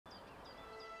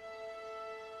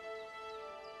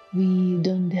we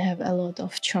don't have a lot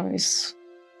of choice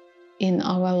in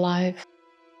our life.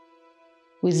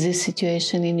 With this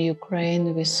situation in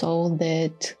Ukraine, we saw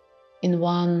that in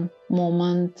one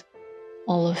moment,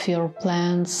 all of your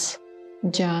plans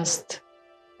just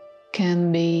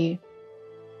can be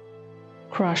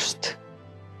crushed.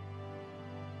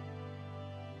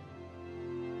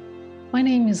 My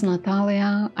name is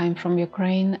Nataliie. I'm from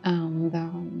Ukraine, and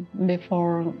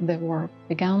before the war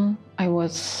began, I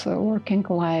was working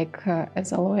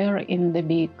as a lawyer in the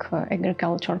big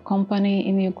agriculture company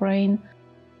in Ukraine.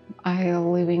 I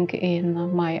living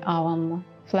in my own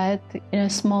flat in a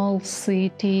small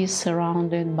city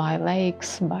surrounded by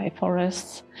lakes, by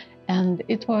forests, and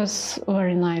it was a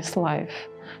very nice life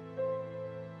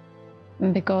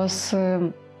because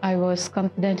I was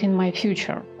confident in my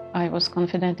future. I was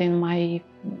confident in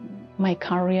my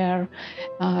career,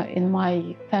 in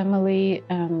my family,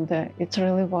 and it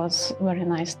really was a very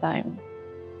nice time.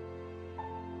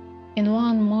 In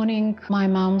one morning, my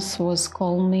mom was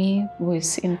calling me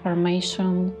with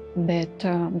information that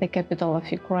the capital of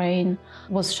Ukraine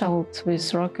was shelled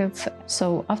with rockets.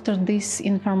 So after this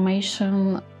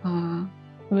information,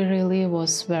 we really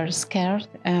was very scared,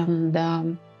 and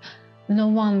no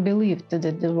one believed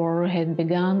that the war had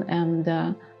begun,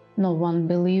 and no one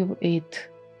believed it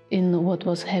in what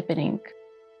was happening.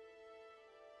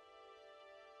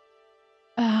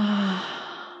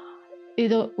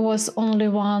 It was only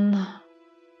one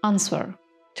answer: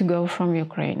 to go from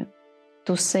Ukraine,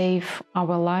 to save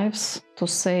our lives, to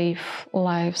save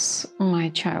lives of my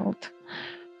child.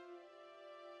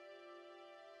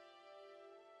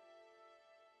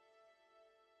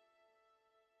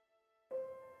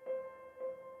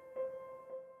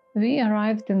 We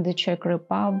arrived in the Czech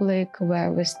Republic,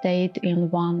 where we stayed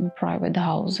in one private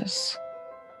house.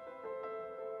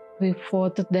 We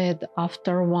thought that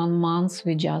after 1 month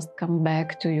we just come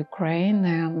back to Ukraine,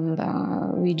 and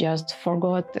we just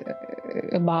forgot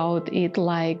about it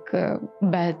like a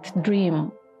bad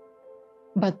dream.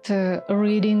 But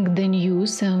reading the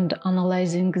news and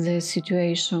analyzing the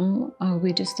situation,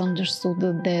 we just understood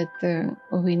that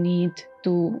we need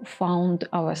to find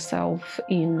ourselves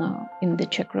in the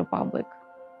Czech Republic.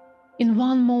 In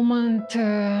one moment,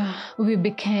 we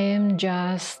became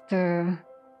just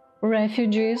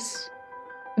refugees,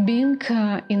 being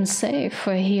safe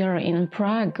here in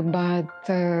Prague,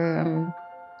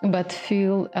 but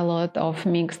feel a lot of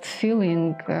mixed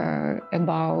feeling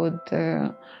about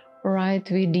right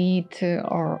we did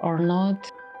or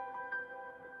not.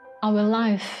 Our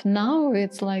life now,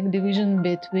 it's like division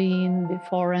between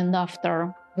before and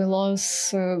after. We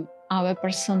lost our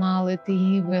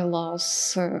personality, we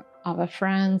lost our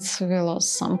friends, we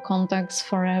lost some contacts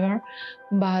forever,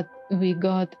 but we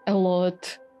got a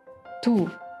lot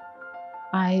too.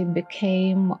 I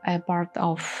became a part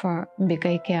of big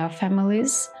IKEA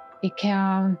families.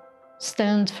 IKEA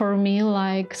stand for me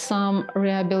like some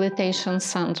rehabilitation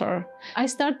center. I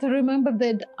start to remember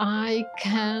that I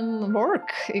can work,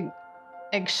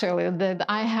 actually, that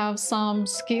I have some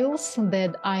skills,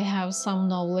 that I have some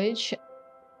knowledge.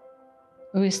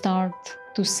 We start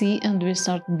to see and we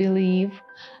start to believe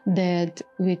that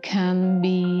we can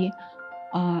be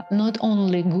not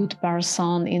only good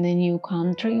person in a new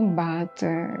country, but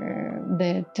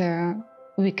that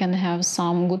we can have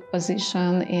some good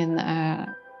position in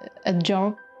a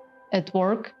job, at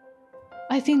work.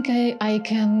 I think I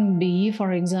can be,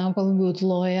 for example, a good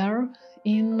lawyer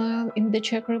in the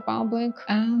Czech Republic.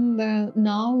 And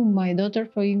now my daughter,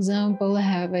 for example,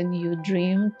 have a new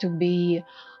dream to be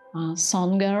a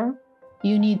singer.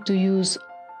 You need to use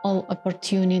all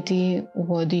opportunity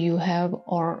what you have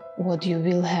or what you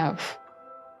will have.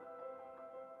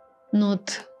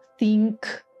 Not think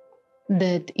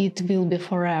that it will be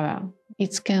forever.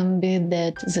 It can be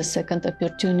that the second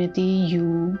opportunity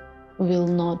you will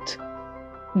not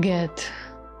get.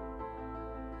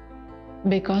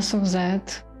 Because of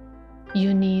that,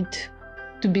 you need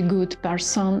to be a good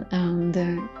person, and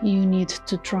you need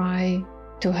to try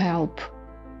to help.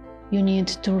 You need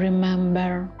to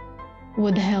remember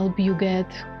what help you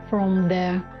get from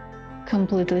the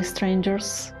completely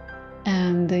strangers,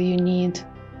 and you need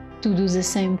to do the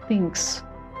same things.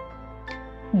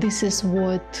 This is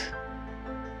what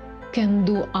can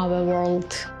do our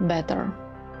world better.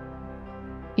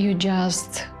 You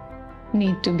just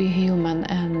need to be human,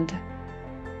 and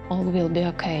all will be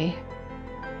okay.